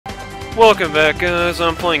Welcome back, guys.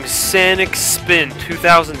 I'm playing Sanic Spin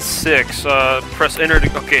 2006. Press enter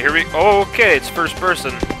to... Okay, here we... Okay, it's first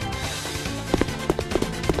person.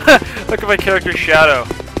 Look at my character's shadow.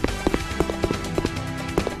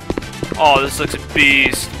 Oh, this looks a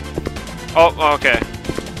beast. Oh, okay.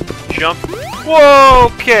 Jump. Whoa,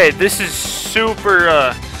 okay. This is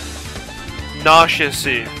super,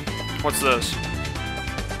 nauseous-y. What's this?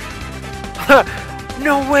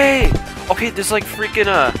 No way! Okay, there's like freaking,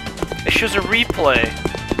 it shows a replay.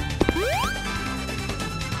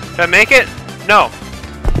 Did I make it? No.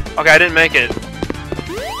 Okay, I didn't make it.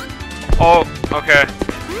 Oh, okay.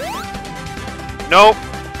 Nope.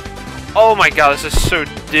 Oh my god, this is so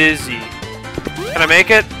dizzy. Can I make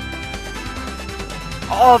it?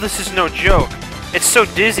 Oh, this is no joke. It's so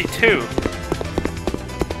dizzy, too.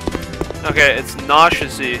 Okay, it's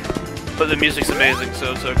nauseous-y, but the music's amazing,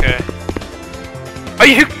 so it's okay. Are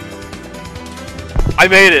you... I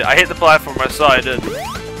made it. I hit the platform. I saw I did.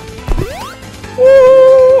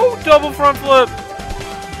 Woo! Double front flip.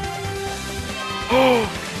 Oh,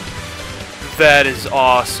 that is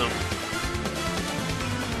awesome.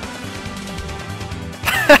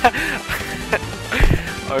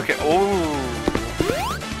 Okay. Ooh.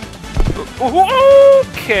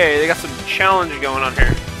 Okay. They got some challenge going on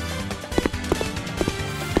here.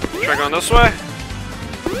 Try going this way.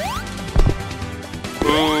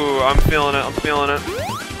 Ooh, I'm feeling it, I'm feeling it.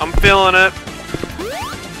 I'm feeling it.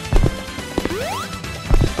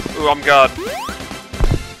 Ooh, I'm God.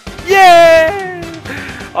 Yay!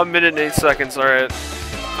 A minute and 8 seconds, alright.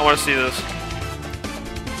 I want to see this.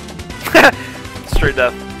 Straight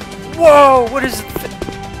death. Whoa, what is it?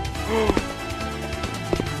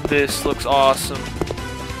 This looks awesome.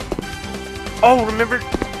 Oh, remember?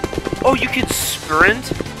 Oh, you can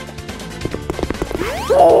sprint?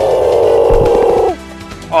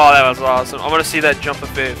 Oh, that was awesome. I want to see that jump of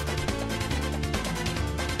faith.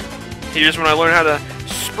 Here's when I learn how to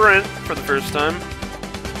sprint for the first time.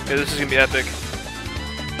 Okay, this is going to be epic.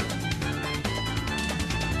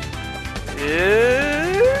 Yeah.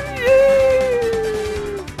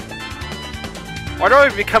 Why do I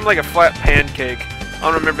become like a flat pancake? I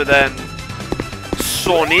don't remember that in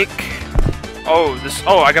Sonic. Oh, this...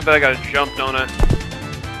 Oh, I gotta jump, don't I?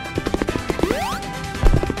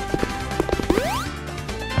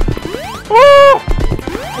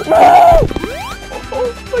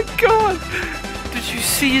 Oh my god! Did you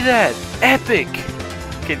see that? Epic!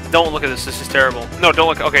 Okay, don't look at this. This is terrible. No, don't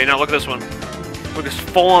look. Okay, now look at this one. Look, it's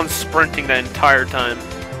full-on sprinting that entire time.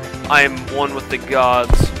 I am one with the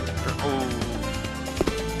gods. Ooh.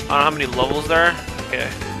 I don't know how many levels there are. Okay.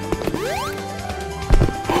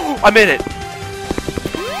 I made it!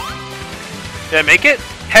 Did I make it?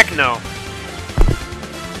 Heck no.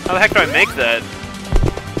 How the heck do I make that?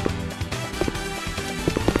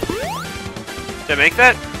 Did I make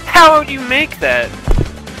that? How would you make that?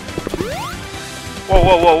 Whoa,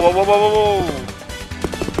 whoa, whoa, whoa, whoa, whoa, whoa.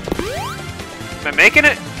 Am I making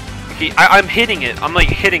it? Okay, I'm hitting it. I'm like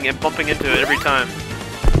hitting it, bumping into it every time.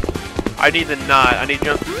 I need the knot. I need to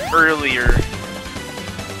jump earlier.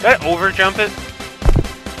 Did I over jump it?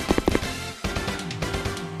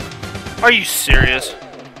 Are you serious?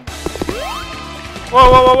 Whoa,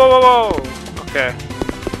 whoa, whoa, whoa, whoa, whoa. Okay.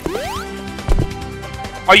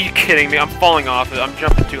 Are you kidding me? I'm falling off it. I'm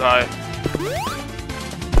jumping too high.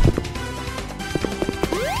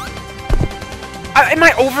 Am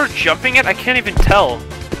I over jumping it? I can't even tell.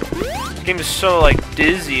 This game is so like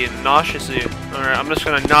dizzy and nauseous-y. Alright, I'm just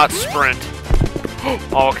gonna not sprint.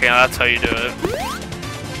 Oh, okay, that's how you do it.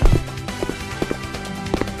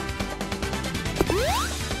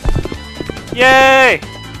 Yay!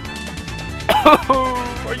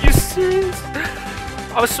 Oh, are you serious?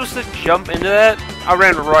 I was supposed to jump into that? I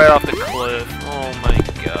ran right off the cliff. Oh my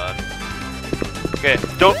god. Okay,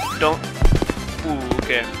 don't. Ooh,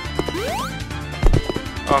 okay.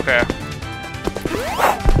 Okay.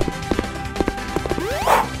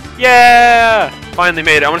 Yeah! Finally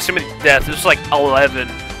made it. I want to see how many deaths. There's like 11.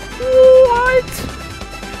 What?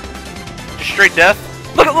 Just straight death?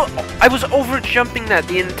 Look! I was over jumping that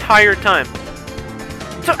the entire time.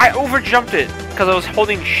 So I over jumped it because I was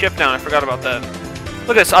holding shift down. I forgot about that.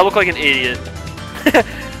 Look at this. I look like an idiot.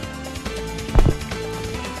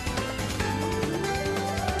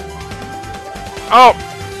 Oh!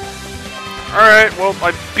 Alright, well,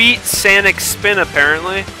 I beat Sanic Spin,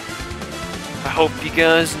 apparently. I hope you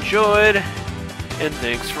guys enjoyed, and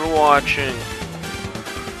thanks for watching.